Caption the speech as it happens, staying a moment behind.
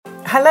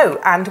Hello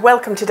and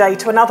welcome today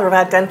to another of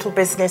our Dental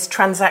Business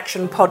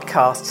Transaction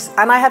podcasts.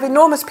 And I have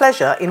enormous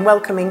pleasure in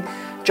welcoming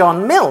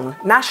John Milne,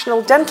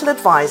 National Dental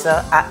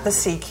Advisor at the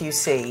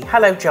CQC.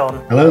 Hello,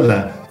 John. Hello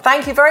there.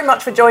 Thank you very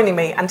much for joining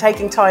me and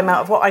taking time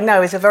out of what I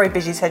know is a very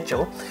busy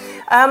schedule.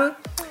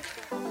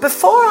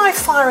 Before I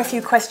fire a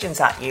few questions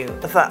at you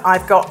that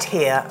I've got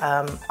here,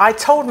 I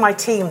told my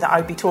team that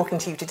I'd be talking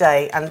to you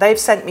today, and they've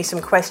sent me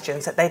some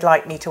questions that they'd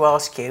like me to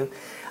ask you.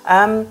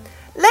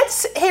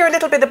 Let's hear a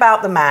little bit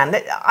about the man.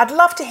 I'd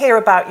love to hear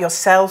about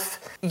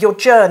yourself, your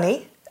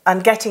journey,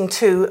 and getting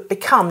to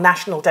become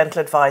National Dental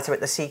Advisor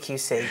at the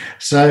CQC.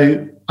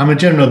 So I'm a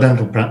general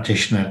dental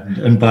practitioner,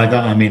 and by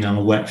that I mean I'm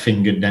a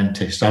wet-fingered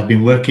dentist. I've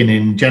been working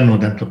in general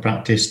dental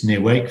practice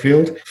near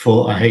Wakefield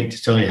for, I hate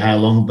to tell you how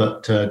long,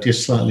 but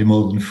just slightly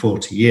more than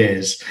 40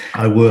 years.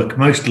 I work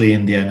mostly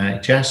in the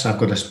NHS. I've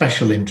got a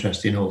special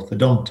interest in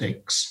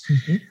orthodontics.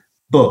 Mm-hmm.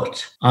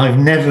 But I've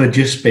never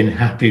just been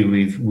happy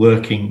with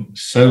working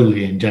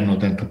solely in general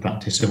dental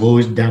practice. I've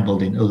always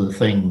dabbled in other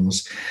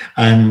things.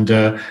 And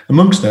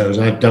amongst those,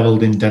 I've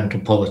dabbled in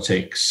dental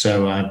politics.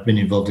 So I've been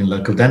involved in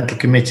local dental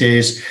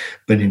committees,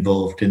 been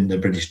involved in the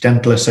British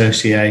Dental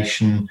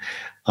Association.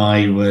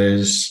 I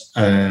was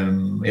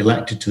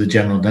elected to the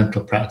General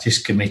Dental Practice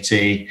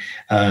Committee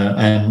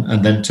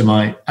and then, to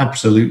my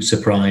absolute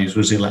surprise,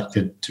 was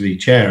elected to be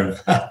chair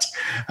of that,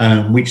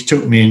 which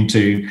took me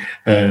into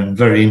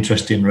very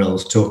interesting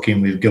roles, talking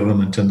with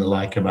government and the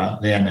like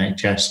about the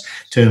NHS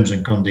terms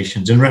and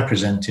conditions and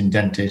representing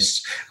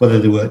dentists, whether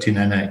they worked in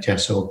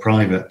NHS or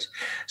private.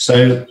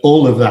 So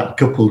all of that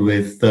coupled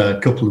with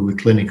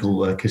clinical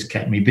work has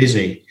kept me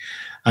busy.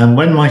 And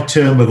when my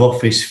term of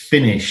office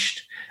finished,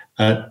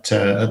 at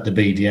the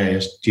BDA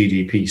as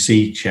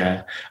GDPC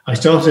chair, I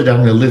started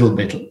having a little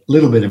bit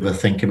of a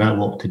think about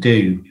what to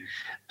do,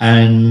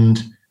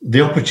 and the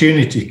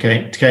opportunity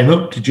came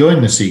up to join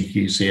the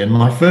CQC. And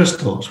my first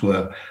thoughts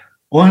were,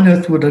 why on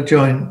earth would I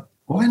join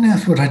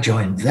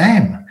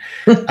them?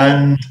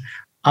 And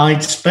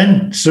I'd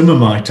spent some of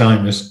my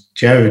time as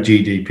chair of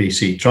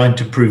GDPC trying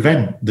to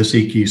prevent the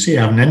CQC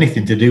having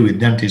anything to do with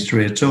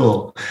dentistry at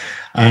all,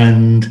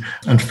 and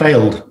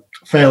failed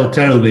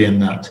terribly in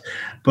that.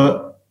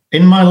 But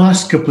in my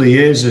last couple of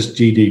years as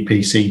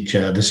GDPC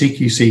chair, the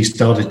CQC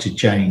started to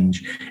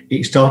change.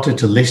 It started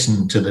to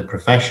listen to the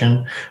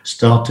profession,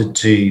 started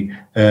to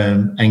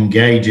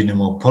engage in a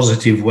more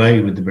positive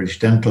way with the British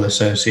Dental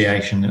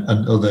Association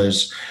and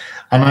others.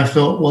 And I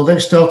thought, well,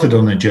 they've started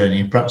on a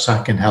journey, perhaps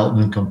I can help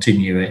them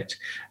continue it.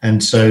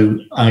 And so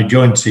I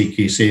joined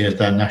CQC as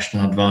their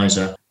national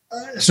advisor.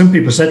 Some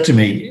people said to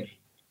me,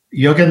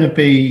 you're going to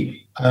be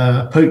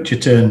poacher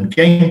turned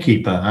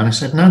gamekeeper. And I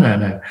said, no,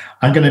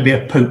 I'm going to be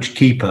a poach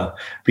keeper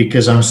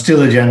because I'm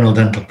still a general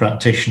dental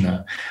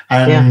practitioner.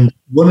 And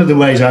One of the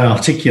ways I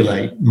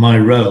articulate my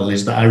role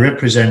is that I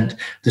represent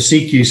the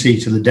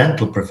CQC to the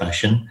dental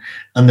profession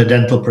and the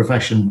dental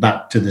profession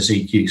back to the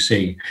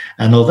CQC.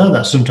 And although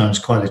that's sometimes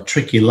quite a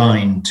tricky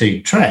line to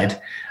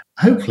tread,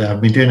 hopefully I've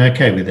been doing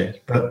okay with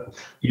it. But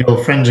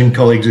your friends and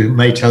colleagues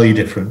may tell you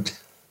different.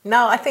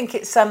 No, I think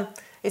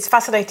it's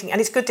fascinating, and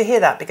it's good to hear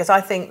that, because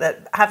I think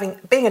that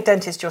being a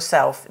dentist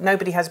yourself,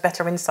 nobody has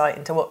better insight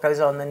into what goes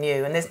on than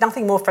you, and there's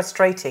nothing more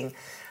frustrating.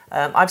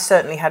 I've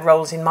certainly had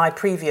roles in my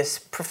previous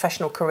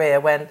professional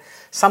career when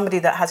somebody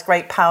that has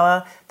great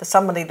power,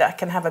 somebody that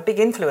can have a big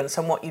influence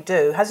on what you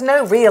do, has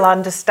no real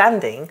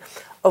understanding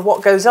of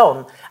what goes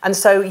on. And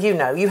so,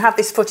 you have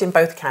this foot in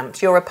both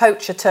camps. You're a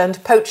poacher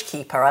turned poach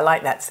keeper. I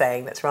like that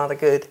saying. That's rather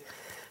good.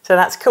 So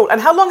that's cool.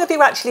 And how long have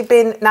you actually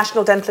been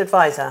National Dental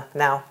Advisor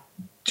now?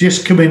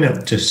 Just coming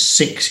up to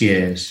 6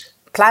 years.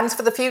 Plans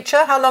for the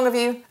future? How long have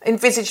you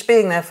envisaged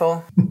being there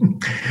for?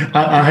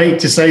 I hate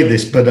to say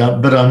this, but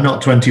I'm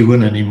not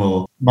 21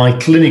 anymore. My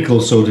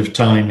clinical sort of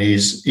time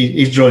is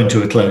drawing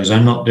to a close.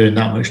 I'm not doing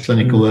that much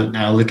clinical work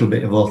now, a little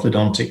bit of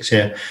orthodontics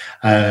here.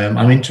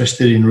 I'm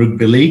interested in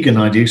rugby league, and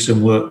I do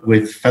some work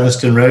with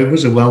Featherstone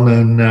Rovers, a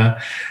well-known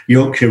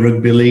Yorkshire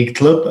Rugby League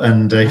club.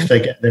 And if they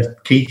get their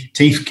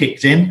teeth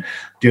kicked in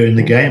during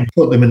the game,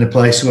 put them in a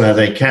place where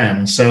they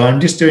can. So I'm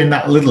just doing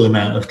that little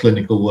amount of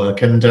clinical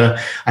work. And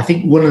I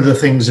think one of the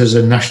things as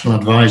a national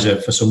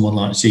advisor for someone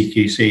like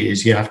CQC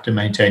is you have to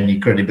maintain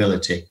your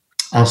credibility.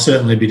 I'll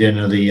certainly be doing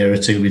another year or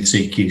two with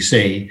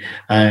CQC.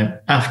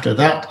 After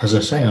that, as I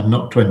say, I'm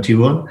not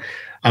 21.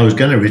 I was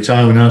going to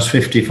retire when I was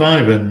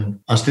 55 and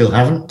I still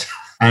haven't.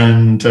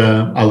 And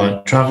I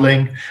like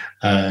traveling.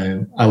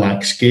 I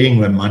like skiing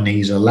when my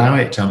knees allow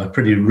it. I'm a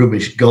pretty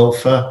rubbish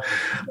golfer.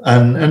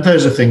 And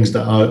those are things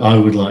that I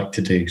would like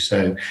to do.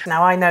 So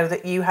now I know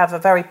that you have a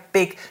very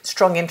big,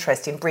 strong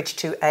interest in Bridge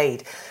to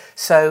Aid.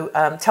 So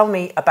tell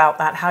me about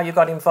that, how you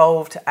got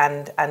involved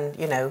and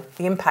the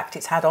impact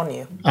it's had on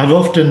you. I've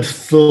often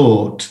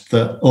thought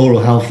that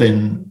oral health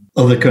in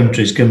other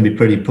countries can be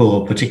pretty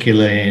poor,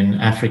 particularly in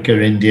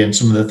Africa, India, and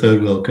some of the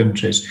third world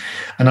countries.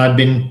 And I've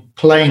been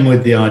playing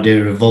with the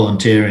idea of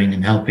volunteering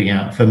and helping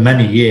out for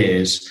many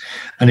years.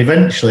 And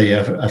eventually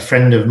a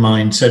friend of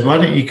mine said, why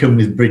don't you come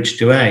with Bridge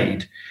to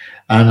Aid?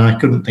 and I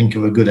couldn't think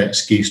of a good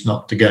excuse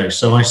not to go.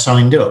 So I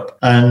signed up,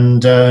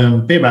 and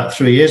be about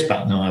 3 years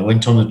back now, I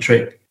went on a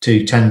trip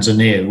to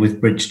Tanzania with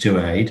Bridge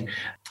to Aid.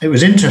 It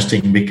was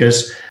interesting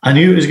because I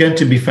knew it was going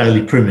to be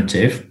fairly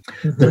primitive.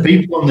 Mm-hmm. The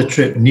people on the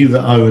trip knew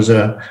that I was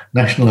a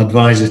national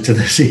advisor to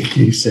the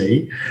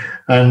CQC,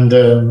 and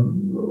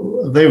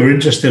they were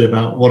interested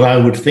about what I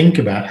would think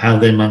about how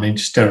they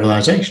manage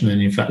sterilisation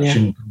and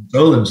infection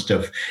control and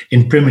stuff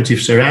in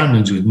primitive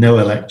surroundings with no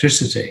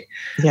electricity.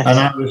 Yes. And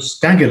I was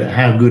staggered at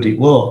how good it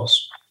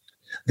was.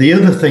 The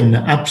other thing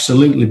that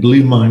absolutely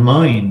blew my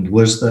mind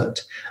was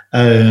that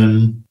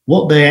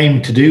what they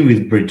aim to do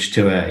with Bridge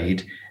to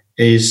Aid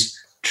is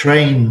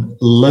train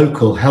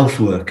local health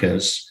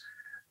workers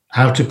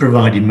how to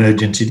provide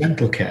emergency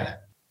dental care,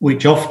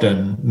 which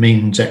often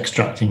means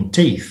extracting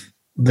teeth.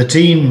 The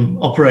team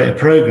operate a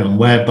program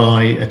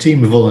whereby a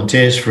team of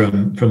volunteers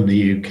from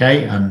the UK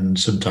and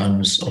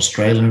sometimes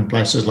Australia and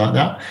places like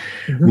that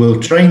will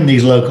train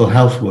these local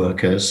health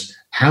workers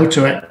how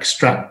to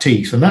extract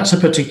teeth. And that's a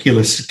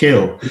particular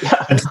skill.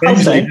 Yeah, and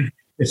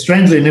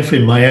strangely enough,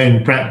 in my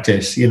own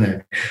practice, you know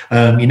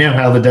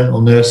how the dental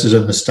nurses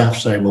and the staff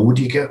say, well, would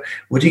you go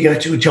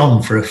to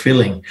John for a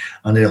filling?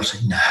 And they'll say,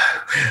 no.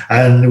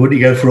 And would you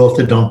go for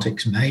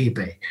orthodontics?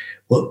 Maybe.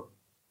 Well,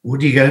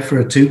 would you go for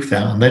a tooth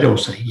out? And they'd all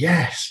say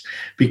yes,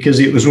 because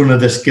it was one of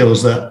the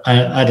skills that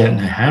I don't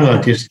know how,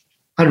 I just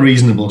had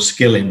reasonable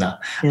skill in that.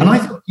 Yeah. And I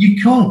thought,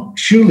 you can't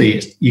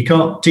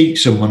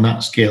teach someone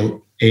that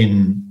skill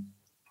in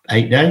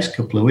 8 days, a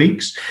couple of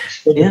weeks.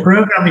 But the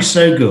program is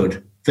so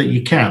good that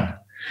you can.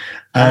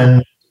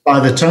 And by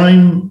the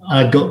time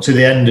I got to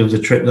the end of the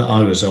trip that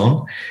I was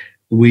on,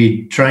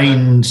 we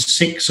trained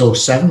seven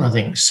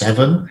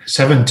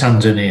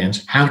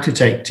Tanzanians how to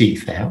take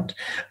teeth out.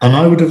 And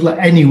I would have let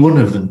any one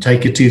of them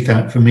take a tooth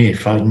out for me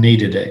if I'd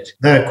needed it.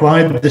 They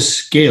acquired the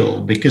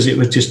skill because it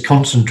was just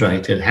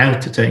concentrated, how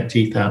to take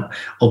teeth out,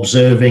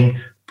 observing,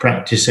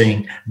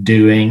 practicing,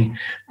 doing.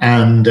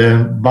 And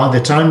by the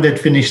time they'd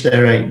finished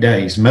their 8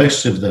 days,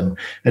 most of them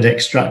had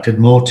extracted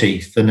more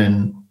teeth than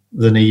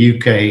a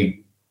UK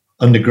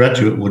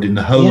undergraduate would in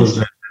the whole of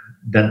their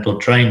dental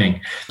training.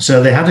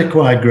 So they had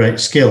acquired great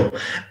skill,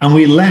 and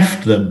we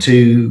left them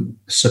to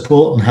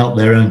support and help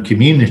their own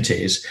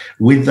communities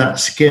with that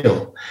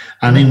skill.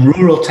 And in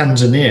rural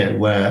Tanzania,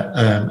 where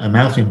a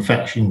mouth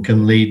infection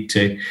can lead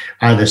to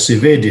either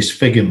severe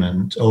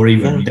disfigurement or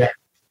even death,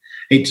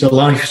 it's a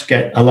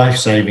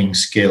life-saving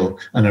skill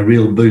and a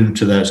real boon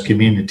to those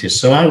communities.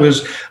 So I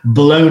was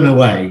blown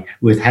away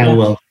with how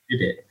well they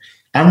did it.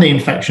 And the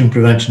infection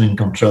prevention and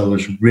control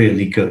was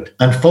really good.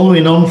 And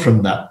following on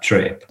from that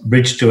trip,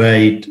 Bridge to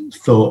Aid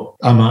thought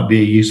I might be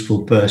a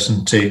useful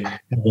person to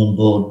have on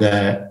board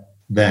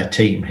their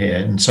team here.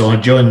 And so I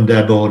joined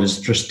their board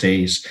as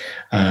trustees.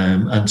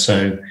 And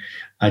so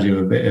I do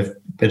a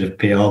bit of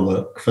PR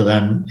work for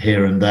them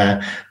here and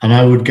there. And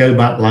I would go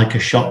back like a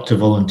shot to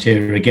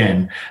volunteer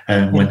again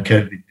when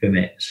COVID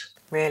permits.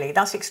 Really,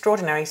 that's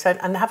extraordinary. So,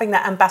 and having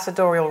that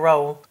ambassadorial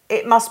role,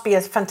 it must be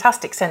a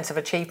fantastic sense of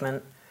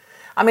achievement.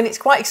 I mean, it's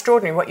quite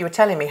extraordinary what you were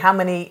telling me, how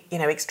many,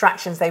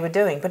 extractions they were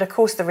doing. But of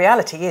course, the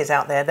reality is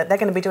out there that they're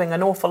going to be doing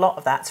an awful lot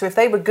of that. So if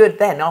they were good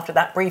then, after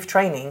that brief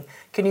training,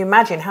 can you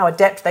imagine how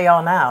adept they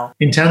are now?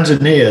 In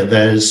Tanzania,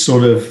 there's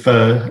sort of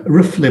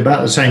roughly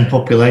about the same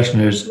population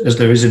as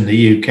there is in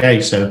the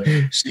UK, so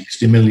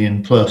 60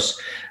 million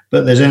plus.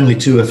 But there's only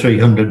 200 or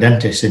 300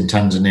 dentists in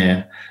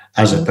Tanzania,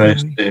 as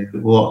opposed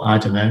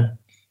to,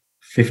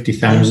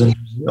 50,000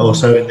 or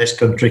so in this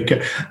country.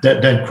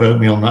 Don't quote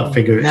me on that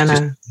figure. It's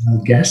just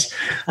a guess.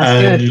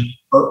 And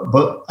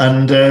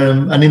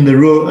in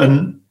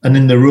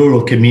the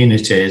rural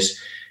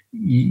communities,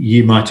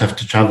 you might have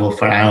to travel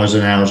for hours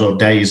and hours or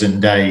days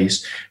and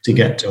days to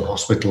get to a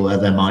hospital where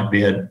there might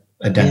be a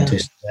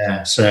dentist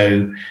there.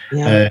 So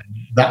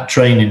that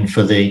training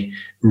for the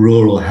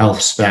rural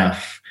health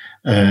staff,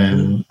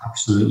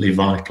 absolutely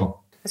vital.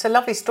 It's a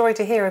lovely story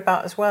to hear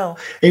about as well.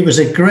 It was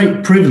a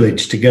great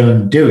privilege to go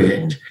and do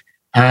it,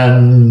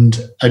 and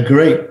a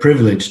great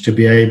privilege to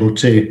be able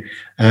to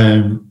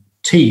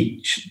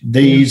teach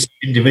these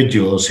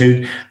individuals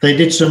who they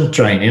did some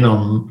training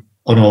on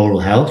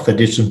oral health, they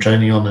did some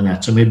training on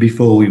anatomy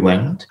before we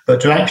went, but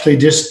to actually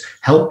just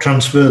help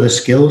transfer the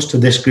skills to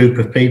this group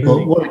of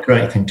people, what a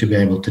great thing to be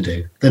able to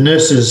do. The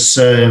nurses,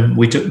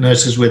 we took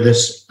nurses with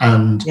us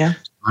and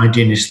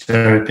hygienist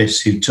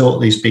therapists who taught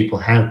these people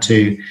how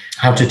to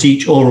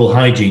teach oral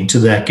hygiene to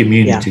their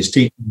communities,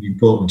 teach them the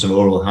importance of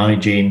oral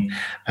hygiene,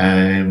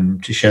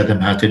 to show them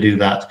how to do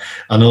that,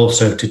 and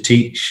also to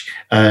teach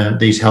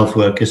these health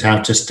workers how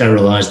to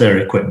sterilize their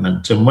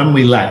equipment. And when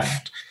we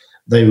left,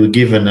 they were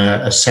given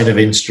a set of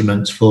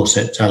instruments,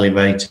 forceps,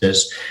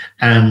 elevators,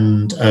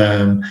 and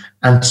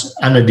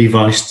a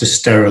device to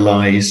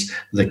sterilize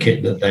the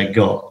kit that they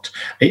got.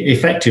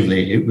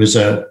 Effectively, it was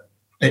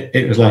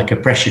like a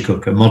pressure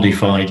cooker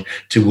modified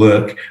to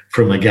work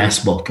from a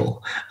gas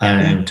bottle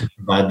to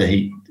provide the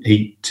heat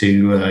heat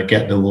to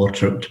get the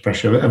water up to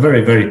pressure, a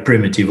very, very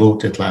primitive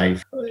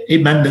autoclave.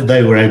 It meant that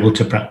they were able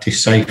to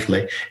practice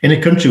safely in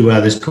a country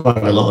where there's quite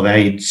a lot of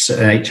AIDS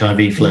and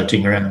HIV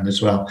floating around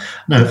as well.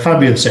 No,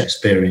 fabulous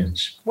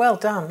experience. Well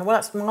done. Well,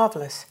 that's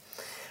marvellous.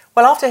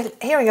 Well, after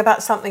hearing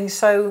about something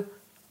so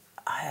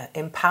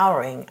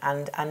empowering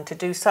and to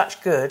do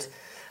such good,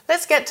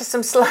 let's get to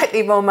some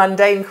slightly more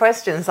mundane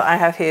questions that I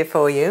have here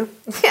for you.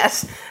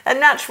 Yes, a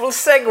natural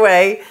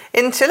segue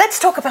into, let's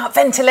talk about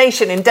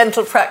ventilation in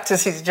dental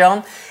practices,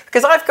 John,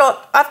 because I've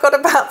got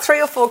about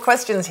 3 or 4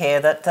 questions here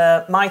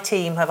that my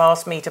team have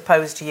asked me to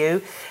pose to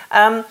you.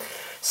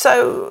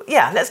 So,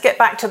 yeah, let's get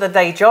back to the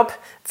day job.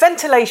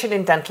 Ventilation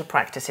in dental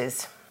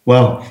practices.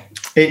 Well,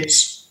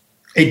 it's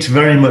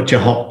very much a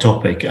hot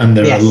topic, and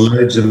there are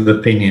loads of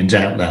opinions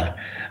out there.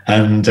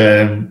 And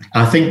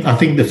I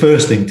think the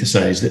first thing to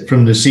say is that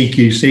from the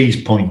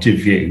CQC's point of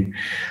view,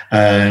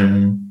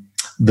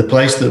 the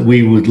place that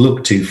we would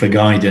look to for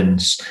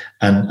guidance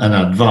and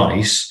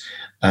advice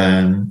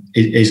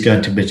is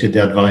going to be to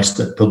the advice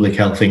that Public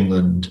Health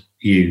England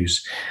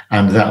use,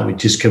 and that would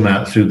just come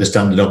out through the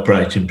standard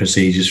operating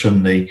procedures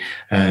from the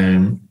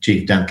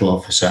Chief Dental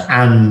Officer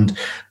and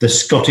the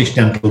Scottish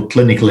Dental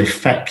Clinical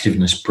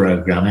Effectiveness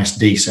Programme,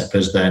 SDCEP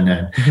as they're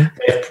known.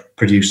 They've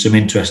produced some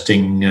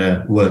interesting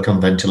work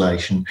on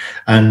ventilation,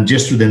 and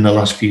just within the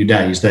last few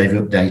days they've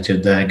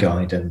updated their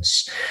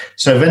guidance.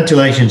 So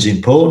ventilation is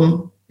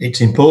important.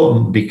 It's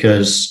important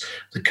because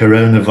the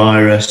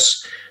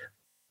coronavirus,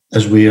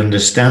 as we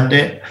understand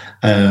it,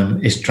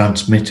 is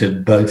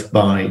transmitted both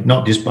by,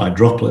 not just by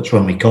droplets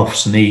when we cough,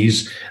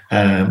 sneeze,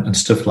 and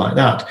stuff like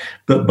that,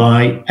 but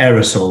by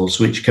aerosols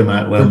which come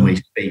out when we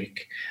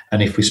speak.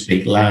 And if we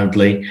speak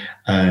loudly,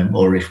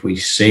 or if we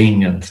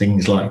sing and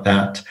things like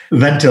that,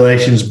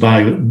 ventilation's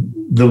by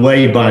the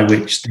way by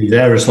which these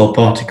aerosol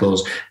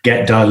particles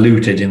get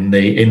diluted in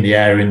the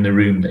air in the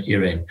room that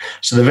you're in.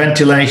 So the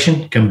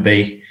ventilation can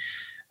be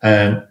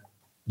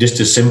just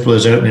as simple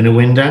as opening a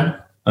window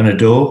and a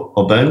door,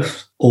 or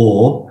both,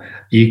 or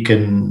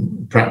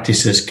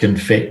practices can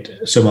fit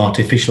some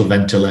artificial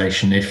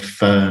ventilation if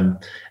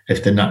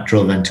the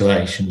natural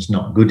ventilation is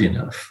not good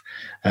enough.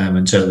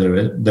 And so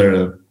there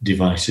are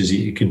devices that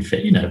you can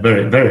fit,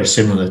 very, very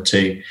similar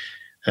to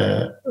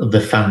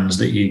the fans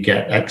that you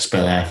get,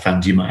 expel air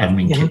fans you might have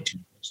in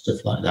kitchens,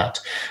 stuff like that.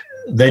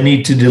 They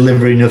need to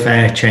deliver enough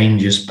air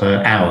changes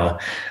per hour.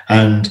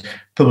 And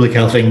Public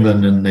Health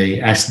England and the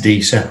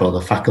SDCEP, or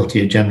the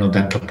Faculty of General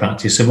Dental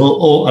Practice, are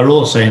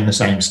all saying the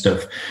same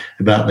stuff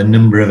about the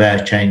number of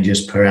air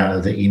changes per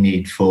hour that you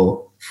need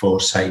for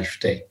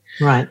safety.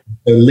 Right.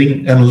 So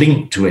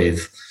linked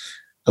with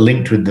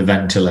the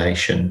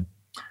ventilation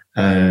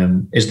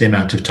is the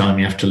amount of time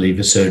you have to leave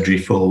a surgery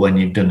for when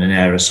you've done an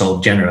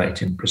aerosol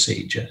generating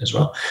procedure as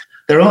well.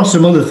 There are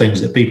some other things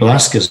that people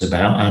ask us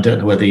about. I don't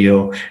know whether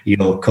your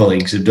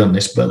colleagues have done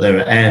this, but there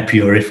are air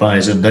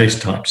purifiers and those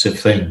types of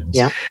things.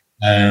 Yeah.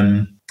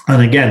 And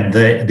again,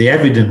 the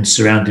evidence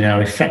surrounding how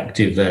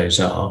effective those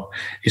are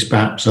is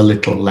perhaps a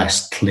little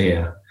less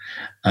clear.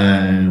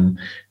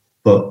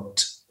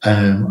 But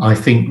I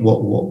think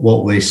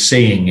what we're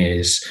seeing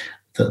is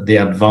that the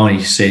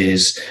advice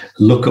is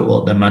look at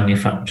what the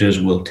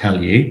manufacturers will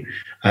tell you.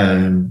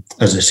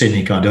 As a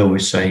cynic, I'd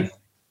always say,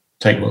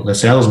 take what the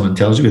salesman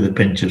tells you with a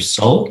pinch of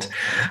salt.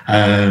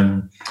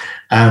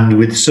 And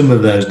with some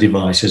of those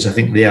devices, I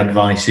think the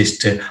advice is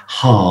to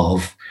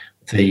halve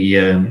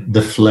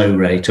the flow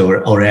rate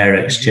or air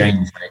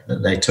exchange rate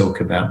that they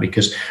talk about,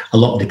 because a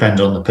lot depends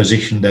on the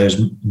position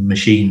those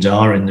machines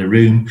are in the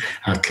room,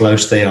 how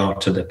close they are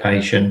to the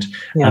patient,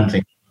 and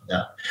things like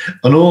that.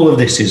 And all of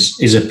this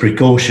is a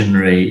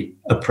precautionary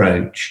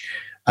approach.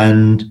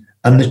 And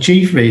the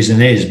chief reason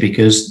is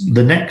because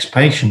the next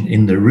patient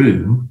in the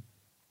room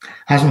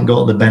hasn't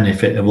got the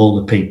benefit of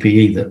all the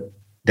PPE that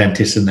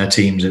dentists and their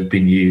teams have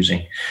been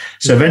using.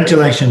 So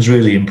ventilation is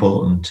really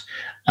important.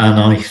 And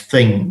I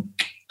think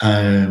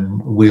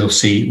we'll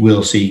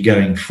see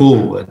going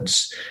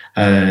forwards,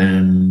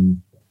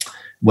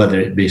 whether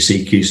it be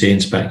CQC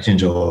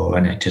inspections or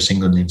NHS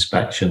England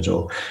inspections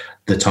or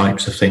the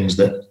types of things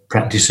that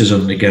practices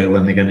undergo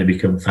when they're going to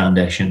become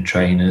foundation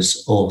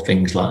trainers or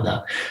things like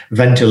that.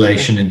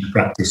 Ventilation in the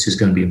practice is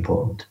going to be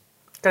important.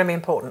 Going to be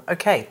important.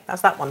 Okay,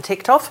 that's that one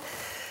ticked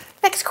off.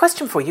 Next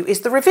question for you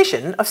is the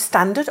revision of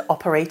standard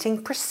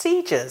operating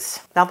procedures.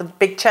 Now the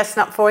big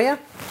chestnut for you.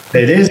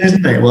 It is,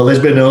 isn't it? Well, there's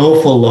been an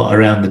awful lot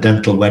around the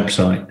dental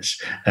websites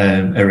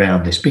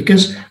around this,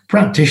 because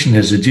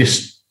practitioners are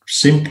just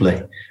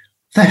simply,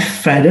 they're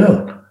fed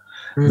up.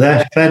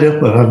 They're fed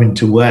up of having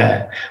to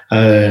wear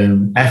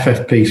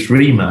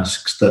FFP3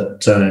 masks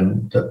that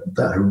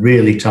are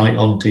really tight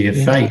onto your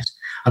face.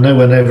 I know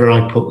whenever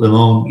I put them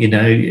on,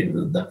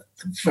 they're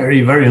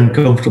very, very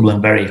uncomfortable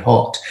and very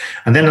hot.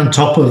 And then on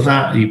top of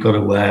that, you've got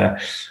to wear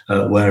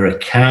a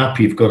cap,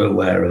 you've got to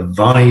wear a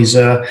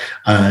visor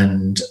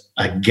and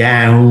a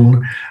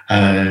gown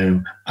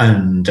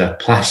and a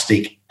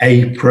plastic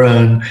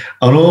apron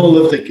and all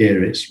of the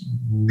gear. It's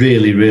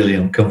really, really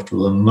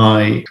uncomfortable. And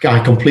I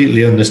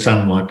completely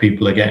understand why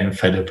people are getting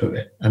fed up of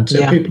it. And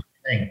so people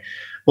think,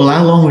 well,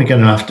 how long are we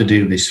going to have to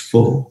do this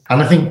for?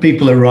 And I think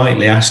people are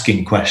rightly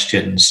asking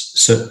questions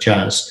such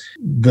as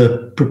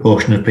the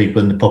proportion of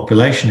people in the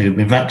population who've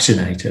been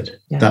vaccinated,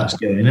 that's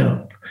going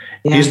up.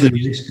 Yeah. Is the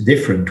risk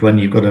different when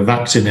you've got a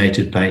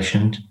vaccinated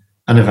patient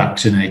and a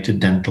vaccinated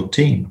dental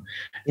team?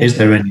 Yeah. Is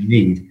there any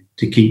need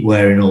to keep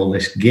wearing all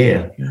this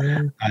gear?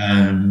 Yeah.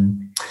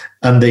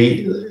 And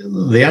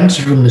the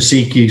answer from the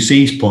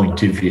CQC's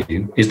point of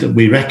view is that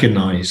we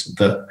recognise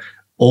that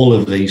all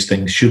of these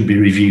things should be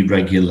reviewed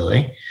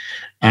regularly.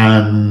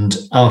 And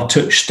our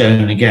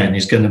touchstone, again,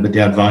 is going to be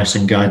the advice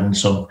and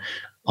guidance on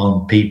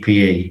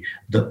PPE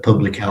that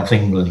Public Health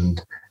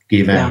England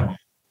give out.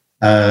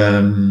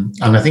 And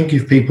I think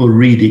if people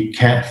read it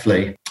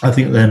carefully, I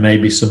think there may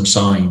be some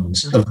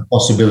signs of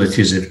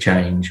possibilities of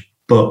change.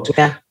 But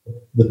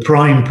the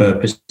prime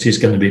purpose is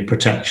going to be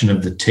protection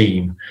of the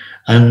team.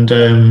 And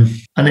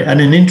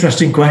an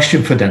interesting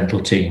question for dental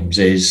teams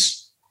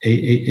is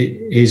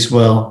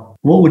well,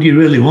 what would you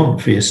really want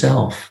for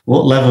yourself?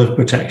 What level of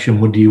protection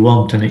would you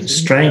want? And it's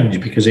strange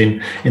because in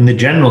the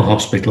general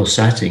hospital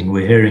setting,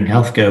 we're hearing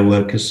healthcare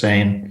workers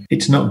saying,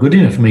 it's not good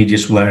enough for me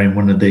just wearing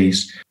one of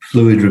these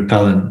fluid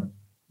repellent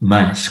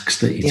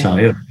masks that you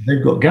tie up.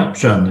 They've got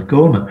gaps around the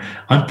corner.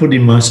 I'm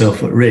putting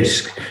myself at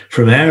risk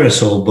from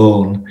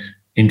aerosol-borne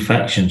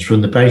infections from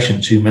the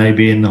patients who may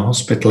be in the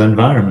hospital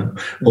environment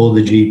or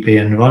the GP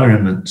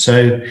environment.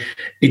 So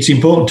it's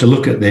important to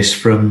look at this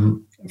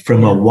from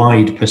a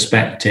wide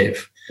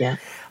perspective. Yeah.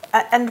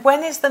 And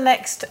when is the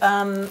next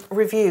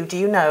review? Do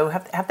you know?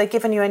 Have they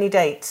given you any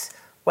dates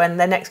when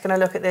they're next going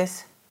to look at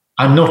this?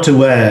 I'm not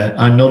aware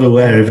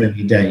of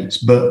any dates,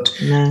 but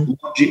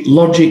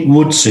logic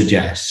would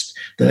suggest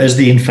that as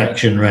the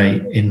infection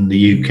rate in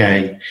the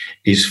UK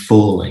is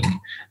falling,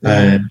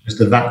 as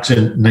the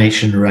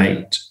vaccination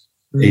rate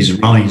is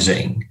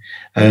rising,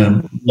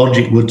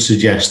 logic would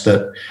suggest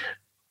that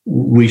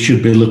we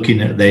should be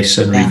looking at this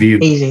and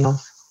reviewing. Easing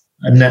off.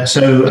 And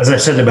so, as I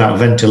said about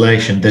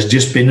ventilation, there's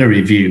just been a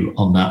review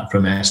on that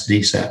from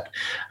SDCEP,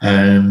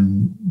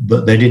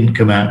 but they didn't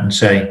come out and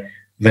say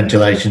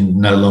ventilation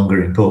no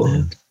longer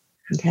important.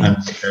 Okay.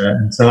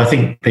 And so I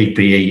think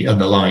PPE and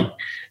the like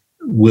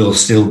will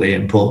still be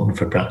important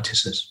for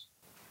practices.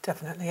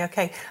 Definitely.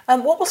 Okay.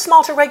 What will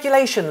smarter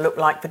regulation look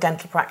like for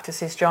dental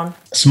practices, John?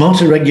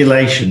 Smarter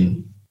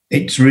regulation,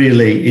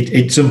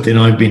 it's something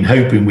I've been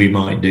hoping we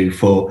might do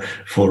for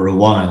a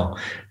while,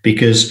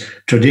 because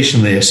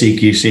traditionally a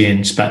CQC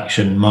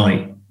inspection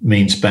might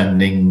mean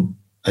spending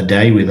a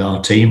day with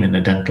our team in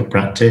a dental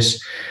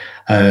practice.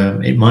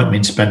 It might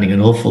mean spending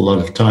an awful lot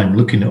of time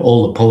looking at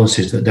all the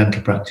policies that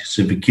dental practices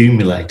have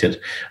accumulated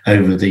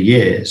over the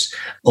years.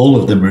 All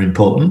of them are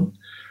important.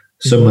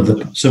 Some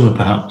are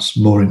perhaps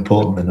more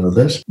important than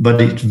others, but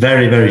it's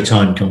very, very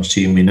time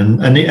consuming.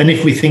 And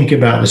if we think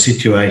about the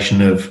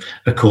situation of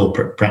a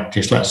corporate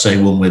practice, let's say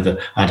one with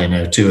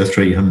 200 or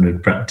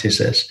 300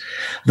 practices,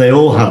 they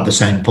all have the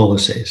same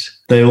policies.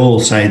 They all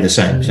say the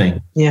same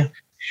thing. Yeah.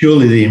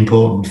 Surely the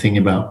important thing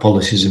about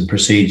policies and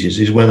procedures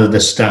is whether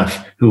the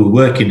staff who are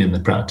working in the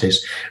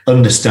practice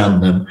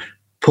understand them,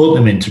 put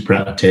them into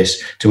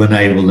practice to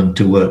enable them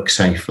to work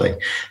safely.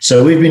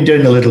 So we've been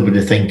doing a little bit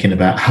of thinking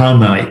about how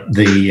might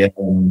the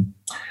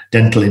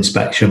dental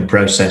inspection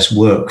process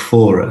work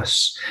for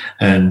us,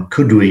 and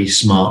could we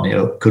smarten it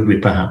up? Could we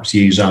perhaps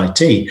use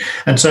IT?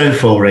 And so,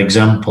 for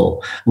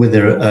example, with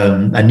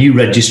a new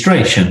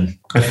registration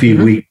a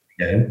few weeks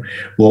ago,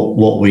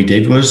 what we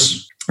did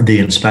was the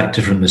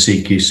inspector from the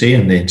CQC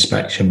and the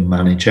inspection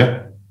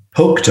manager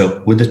hooked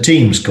up with a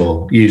Teams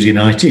call using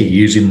IT,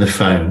 using the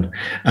phone,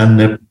 and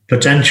the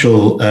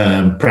potential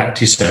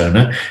practice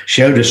owner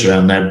showed us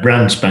around their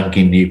brand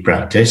spanking new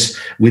practice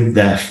with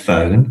their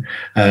phone,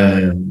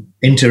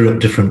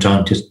 interrupted from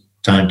time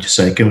to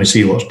say, can we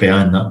see what's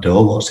behind that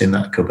door, what's in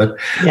that cupboard?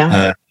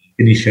 Yeah.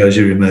 Can you show us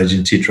your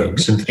emergency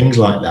drugs and things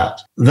like that?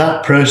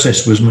 That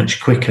process was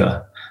much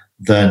quicker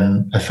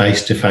than a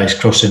face-to-face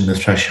crossing the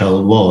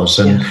threshold was.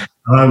 And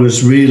I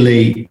was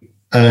really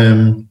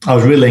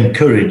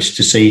encouraged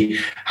to see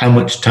how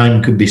much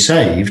time could be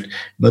saved,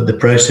 but the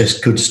process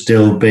could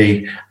still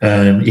be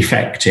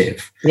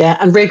effective. Yeah,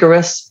 and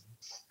rigorous.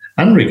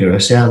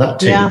 That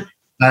too. Yeah.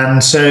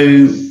 And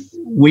so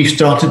we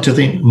started to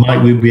think,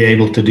 might we be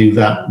able to do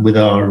that with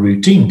our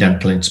routine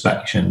dental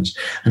inspections?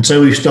 And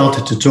so we've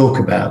started to talk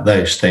about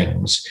those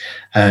things.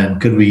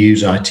 Could we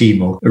use IT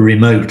more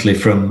remotely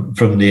from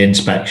the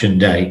inspection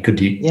day?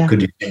 Could you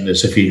send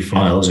us a few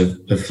files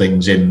of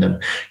things in them?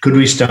 Could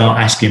we start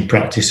asking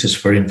practices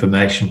for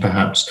information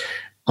perhaps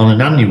on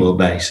an annual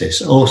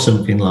basis or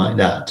something like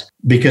that?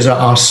 Because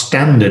our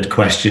standard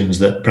questions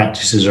that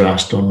practices are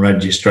asked on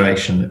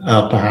registration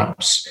are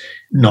perhaps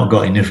not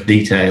got enough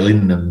detail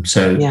in them.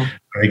 So,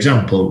 for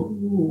example,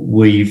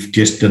 we've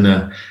just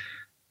done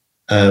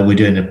we're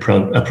doing a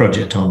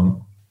project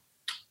on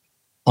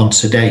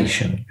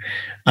sedation,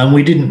 and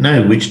we didn't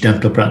know which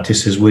dental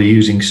practices were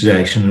using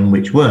sedation and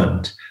which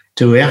weren't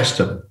till we asked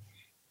them.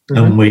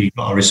 And we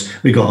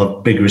got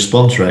a big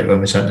response rate when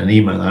we sent an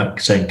email out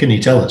saying, "Can you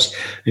tell us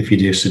if you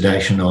do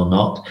sedation or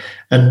not?"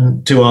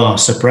 And to our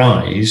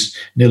surprise,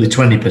 nearly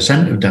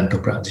 20% of dental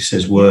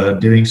practices were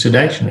doing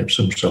sedation of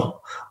some sort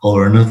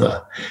or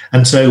another.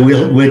 And so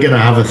we're going to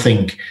have a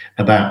think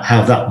about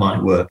how that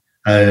might work.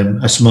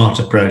 A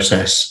smarter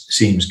process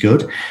seems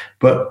good,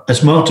 but a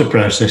smarter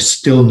process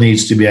still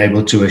needs to be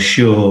able to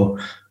assure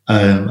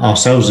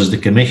ourselves as the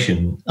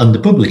Commission and the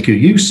public who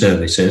use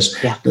services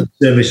that the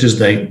services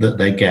that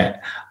they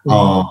get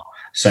are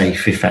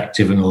safe,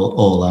 effective, and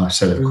all our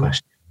set of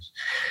questions.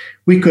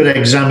 We could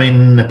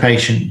examine the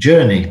patient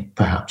journey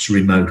perhaps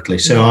remotely.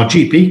 So our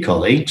GP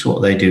colleagues,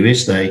 what they do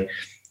is they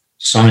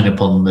sign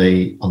up on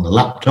the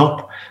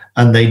laptop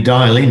and they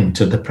dial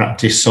into the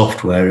practice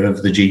software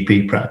of the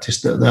GP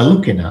practice that they're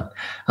looking at,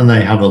 and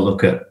they have a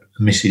look at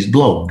Mrs.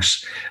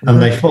 Blogs,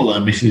 and they follow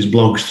Mrs.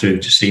 Blogs through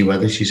to see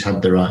whether she's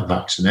had the right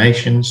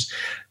vaccinations,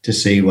 to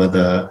see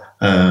whether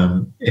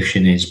if she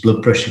needs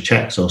blood pressure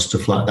checks or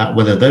stuff like that,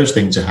 whether those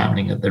things are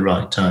happening at the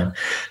right time.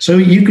 So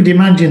you could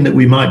imagine that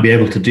we might be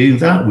able to do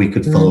that. We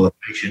could follow a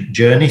patient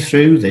journey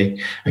through the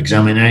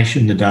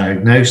examination, the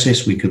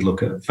diagnosis. We could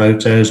look at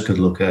photos, could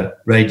look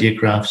at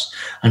radiographs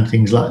and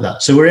things like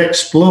that. So we're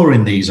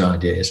exploring these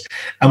ideas,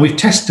 and we've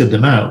tested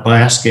them out by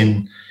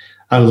asking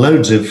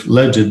loads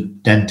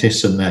of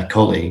dentists and their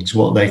colleagues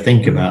what they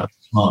think about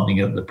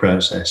smartening up the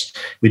process.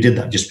 We did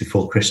that just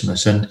before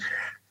Christmas, and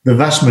the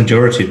vast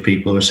majority of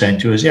people were saying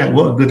to us, "Yeah,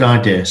 what a good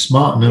idea!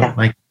 Smarten up,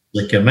 make it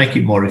slicker, make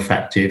it more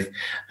effective,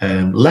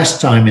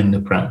 less time in the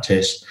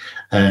practice,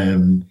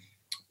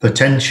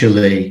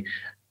 potentially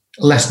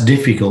less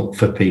difficult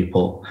for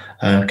people."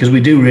 Because we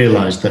do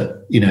realise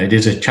that it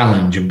is a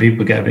challenge, and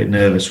people get a bit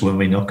nervous when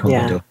we knock on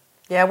the door.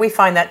 Yeah, we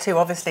find that too,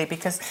 obviously,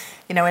 because,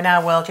 in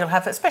our world, you'll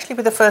have, especially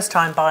with the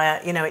first-time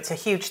buyer, it's a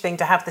huge thing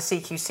to have the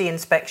CQC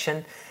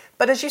inspection.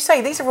 But as you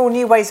say, these are all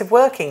new ways of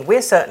working.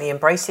 We're certainly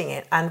embracing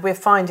it, and we're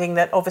finding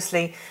that,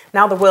 obviously,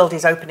 now the world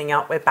is opening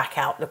up, we're back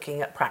out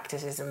looking at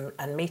practices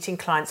and meeting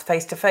clients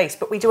face-to-face.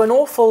 But we do an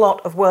awful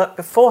lot of work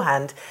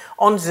beforehand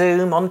on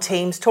Zoom, on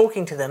Teams,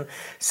 talking to them.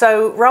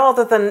 So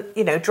rather than,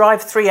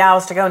 drive 3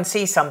 hours to go and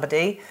see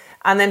somebody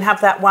and then have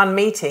that one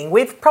meeting,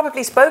 we've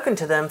probably spoken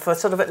to them for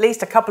sort of at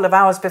least a couple of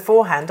hours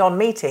beforehand on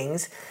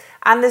meetings,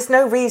 and there's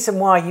no reason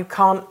why you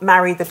can't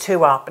marry the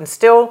two up and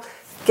still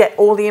get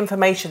all the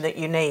information that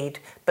you need,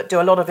 but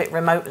do a lot of it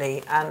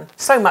remotely and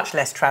so much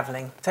less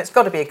travelling. So it's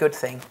got to be a good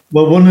thing.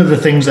 Well, one of the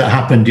things that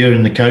happened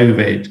during the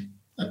COVID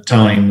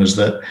time was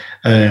that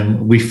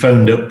we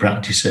phoned up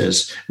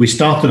practices. We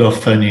started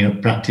off phoning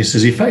up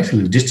practices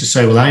effectively just to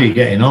say, "Well, how are you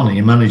getting on? Are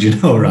you managing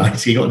all right?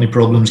 Have you got any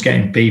problems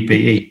getting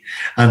PPE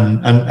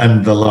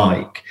and the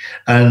like?"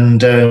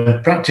 And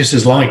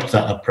practices liked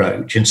that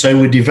approach, and so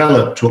we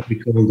developed what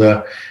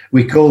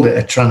we called it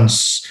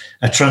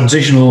a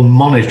transitional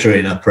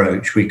monitoring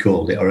approach. We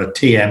called it, or a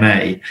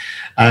TMA,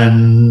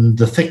 and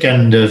the thick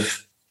end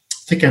of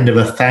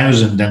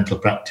 1,000 dental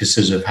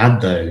practices have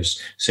had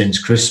those since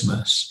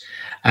Christmas.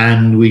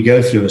 And we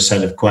go through a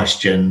set of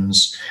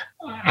questions,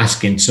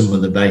 asking some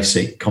of the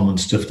basic common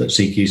stuff that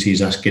CQC is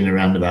asking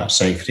around about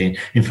safety,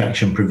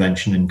 infection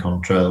prevention and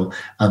control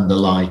and the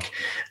like.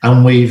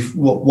 And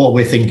what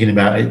we're thinking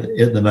about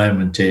at the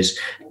moment is,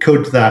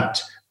 could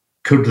that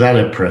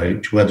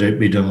approach, whether it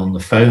be done on the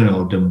phone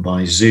or done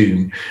by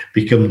Zoom,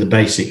 become the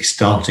basic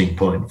starting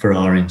point for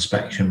our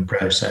inspection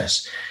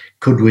process?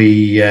 Could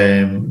we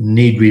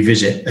need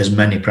revisit as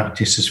many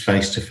practices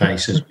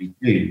face-to-face as we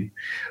do?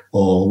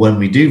 Or when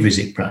we do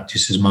visit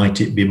practices, might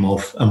it be a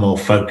more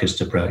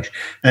focused approach?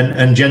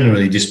 And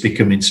generally just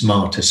becoming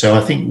smarter. So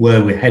I think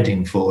where we're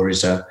heading for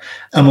is a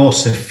more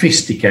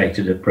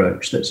sophisticated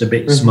approach that's a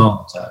bit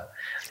smarter.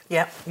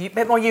 Yeah, a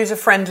bit more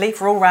user-friendly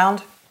for all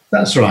round.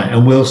 That's right,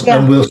 and we'll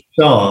start.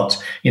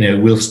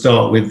 We'll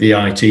start with the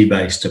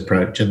IT-based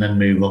approach and then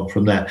move on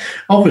from there.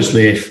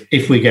 Obviously,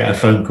 if we get a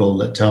phone call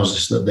that tells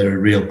us that there are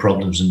real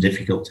problems and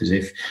difficulties,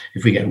 if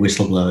we get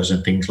whistleblowers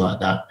and things like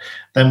that,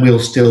 then we'll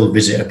still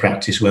visit a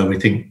practice where we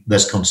think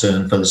there's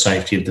concern for the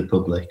safety of the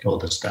public or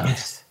the staff.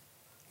 Yes.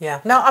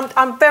 Yeah. No,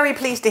 I'm very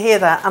pleased to hear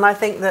that, and I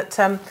think that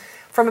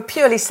from a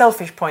purely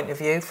selfish point of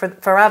view,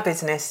 for our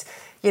business,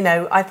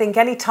 I think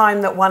any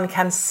time that one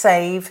can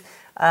save.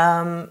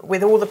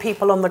 With all the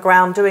people on the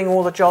ground doing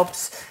all the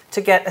jobs to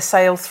get a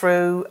sale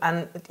through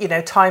and,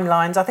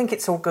 timelines, I think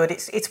it's all good.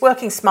 It's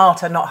working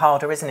smarter, not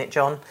harder, isn't it,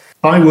 John?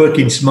 By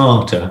working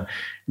smarter,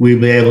 we'll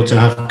be able to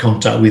have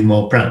contact with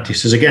more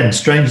practices. Again,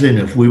 strangely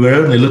enough, we were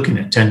only looking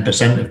at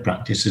 10% of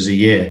practices a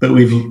year, but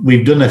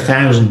we've done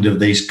 1,000 of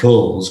these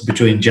calls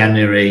between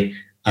January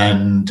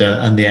and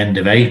the end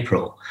of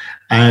April.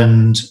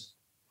 And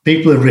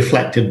people have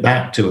reflected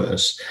back to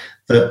us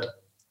that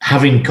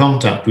having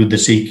contact with the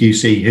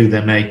CQC, who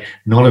they may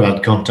not have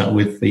had contact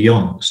with for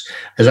yonks,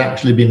 has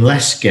actually been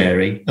less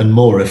scary and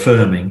more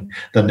affirming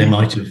than they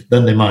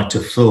might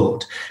have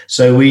thought.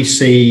 So we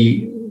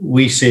see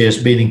us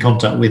being in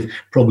contact with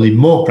probably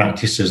more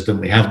practices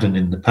than we have done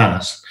in the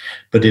past,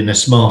 but in a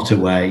smarter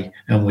way,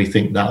 and we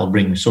think that'll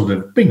bring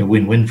a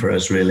win-win for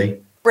us,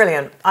 really.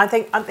 Brilliant. I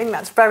think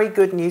that's very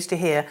good news to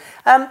hear.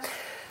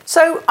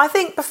 So I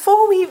think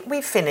before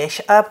we finish,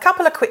 a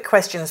couple of quick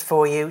questions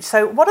for you.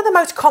 So what are the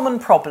most common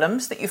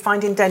problems that you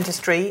find in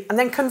dentistry? And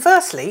then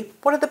conversely,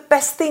 what are the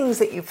best things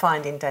that you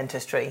find in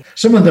dentistry?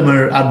 Some of them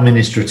are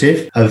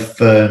administrative, of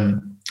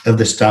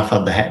the staff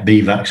had the Hep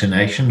B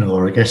vaccination,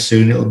 or I guess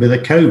soon it'll be the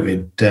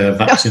COVID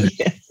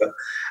vaccination.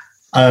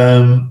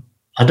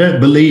 I don't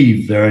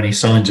believe there are any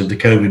signs of the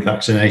COVID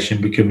vaccination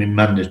becoming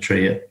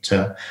mandatory at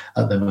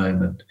the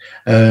moment.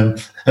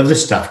 Have the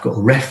staff got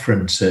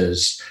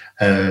references?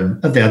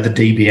 Have they had the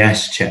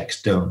DBS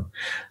checks done?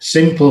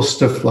 Simple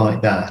stuff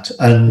like that.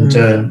 And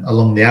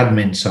along the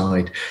admin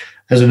side,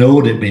 has an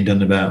audit been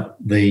done about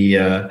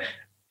the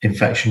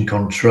infection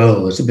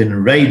control? Has there been a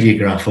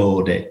radiograph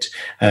audit?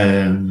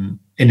 In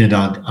an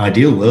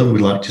ideal world,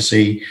 we'd like to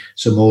see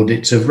some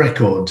audits of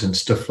records and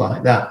stuff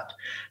like that.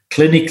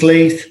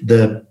 Clinically,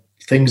 the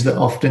things that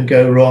often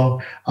go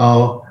wrong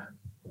are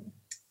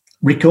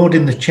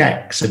recording the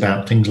checks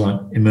about things like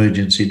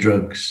emergency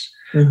drugs.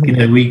 Mm-hmm. You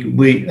know,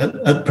 we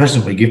at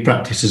present we give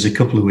practices a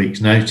couple of weeks'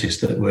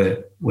 notice that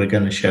we're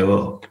going to show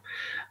up,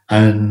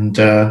 and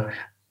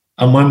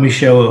when we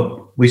show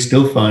up, we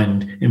still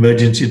find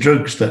emergency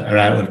drugs that are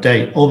out of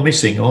date or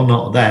missing or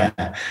not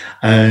there,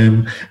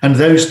 and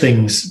those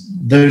things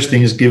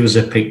give us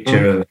a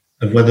picture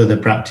of whether the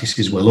practice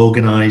is well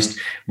organised,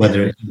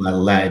 whether it's well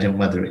led, and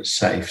whether it's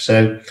safe.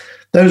 So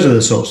those are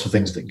the sorts of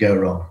things that go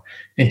wrong.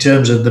 In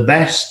terms of the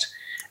best,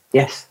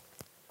 yes.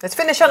 Let's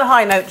finish on a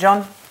high note,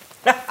 John.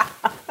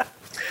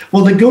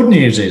 Well, the good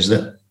news is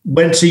that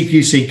when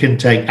CQC can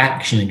take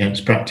action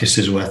against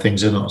practices where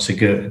things are not so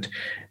good,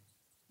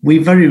 we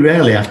very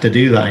rarely have to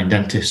do that in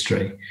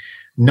dentistry.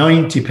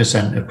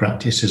 90% of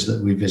practices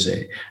that we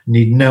visit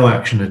need no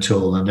action at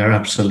all, and they're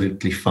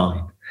absolutely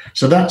fine.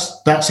 So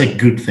that's a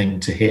good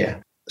thing to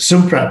hear.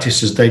 Some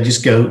practices, they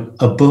just go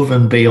above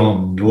and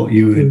beyond what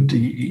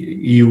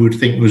you would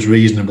think was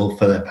reasonable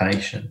for their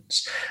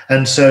patients.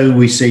 And so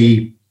we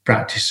see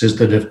practices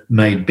that have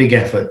made big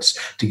efforts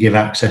to give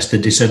access to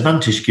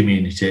disadvantaged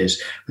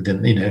communities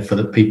within, for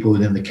the people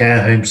within the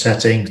care home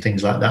setting,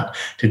 things like that,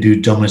 to do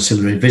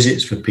domiciliary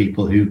visits for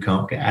people who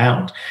can't get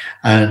out.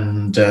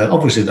 And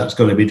obviously that's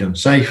got to be done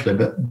safely,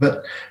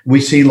 but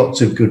we see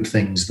lots of good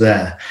things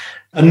there.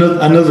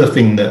 Another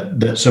thing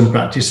that some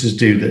practices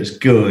do that's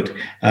good,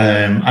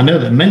 I know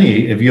that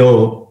many of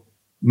your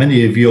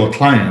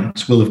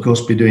clients will, of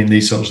course, be doing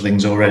these sorts of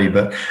things already,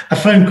 but a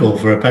phone call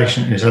for a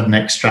patient who's had an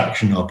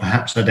extraction or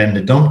perhaps had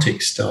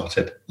endodontics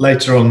started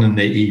later on in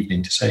the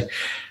evening to say,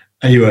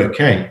 are you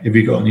okay? Have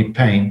you got any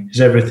pain?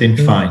 Is everything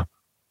fine?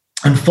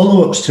 And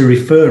follow-ups to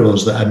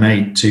referrals that are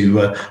made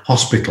to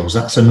hospitals.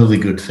 That's another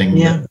good thing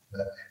that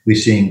we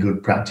see in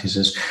good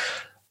practices.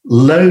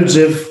 Loads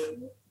of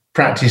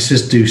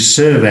practices do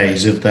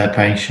surveys of their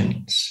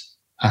patients,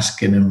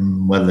 asking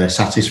them whether they're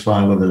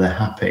satisfied, whether they're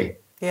happy.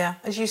 Yeah,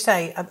 as you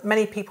say,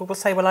 many people will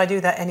say, well, I do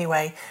that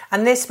anyway.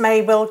 And this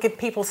will give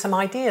people some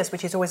ideas,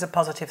 which is always a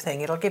positive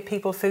thing. It'll give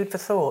people food for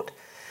thought.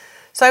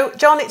 So,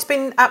 John, it's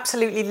been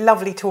absolutely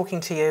lovely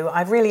talking to you.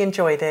 I've really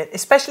enjoyed it,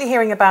 especially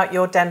hearing about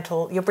your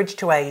Bridge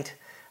to Aid.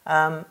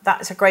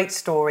 That's a great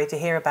story to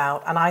hear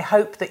about. And I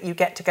hope that you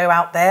get to go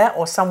out there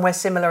or somewhere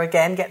similar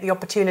again, get the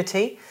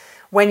opportunity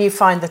when you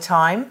find the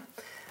time.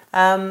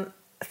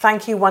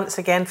 Thank you once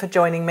again for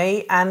joining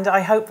me, and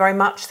I hope very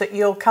much that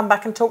you'll come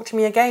back and talk to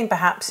me again,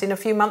 perhaps in a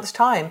few months'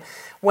 time,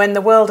 when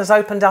the world has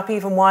opened up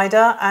even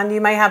wider, and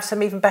you may have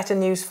some even better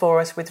news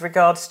for us with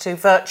regards to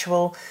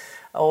virtual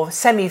or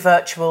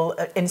semi-virtual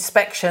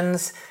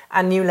inspections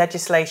and new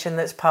legislation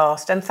that's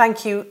passed. And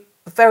thank you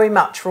very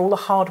much for all the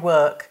hard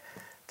work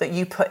that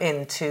you put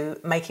into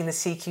making the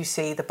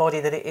CQC the body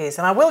that it is.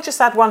 And I will just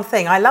add one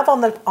thing. I love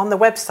on the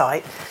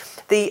website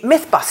the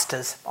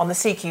Mythbusters on the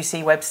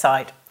CQC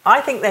website. I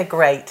think they're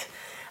great,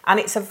 and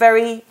it's a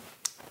very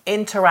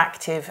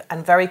interactive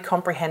and very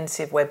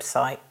comprehensive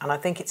website, and I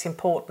think it's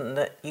important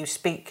that you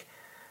speak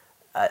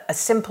a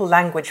simple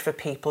language for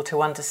people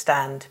to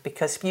understand,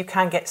 because you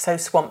can get so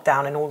swamped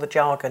down in all the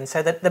jargon.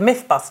 So that the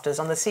Mythbusters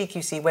on the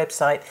CQC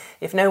website,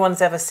 if no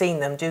one's ever seen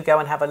them, do go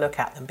and have a look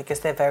at them, because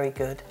they're very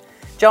good.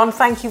 John,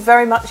 thank you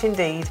very much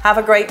indeed. Have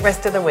a great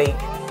rest of the week.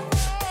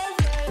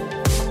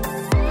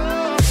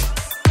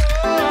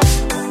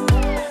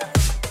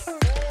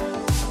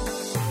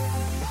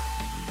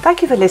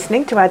 Thank you for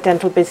listening to our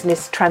Dental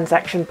Business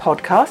Transaction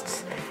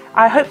podcasts.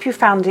 I hope you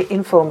found it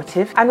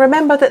informative, and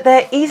remember that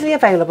they're easily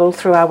available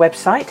through our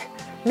website,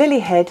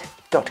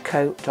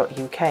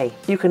 lilyhead.co.uk.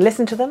 You can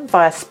listen to them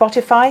via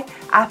Spotify,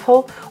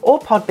 Apple or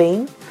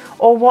Podbean,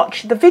 or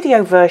watch the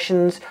video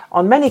versions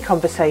on many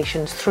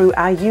conversations through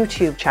our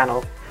YouTube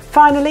channel.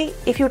 Finally,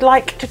 if you'd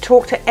like to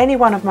talk to any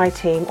one of my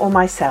team or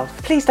myself,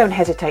 please don't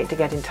hesitate to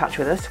get in touch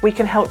with us. We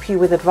can help you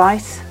with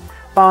advice,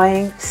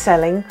 buying,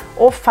 selling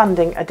or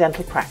funding a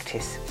dental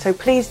practice. So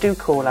please do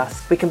call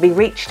us. We can be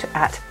reached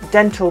at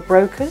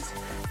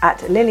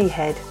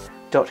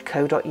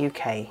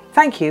dentalbrokers@lilyhead.co.uk.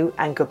 Thank you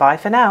and goodbye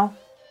for now.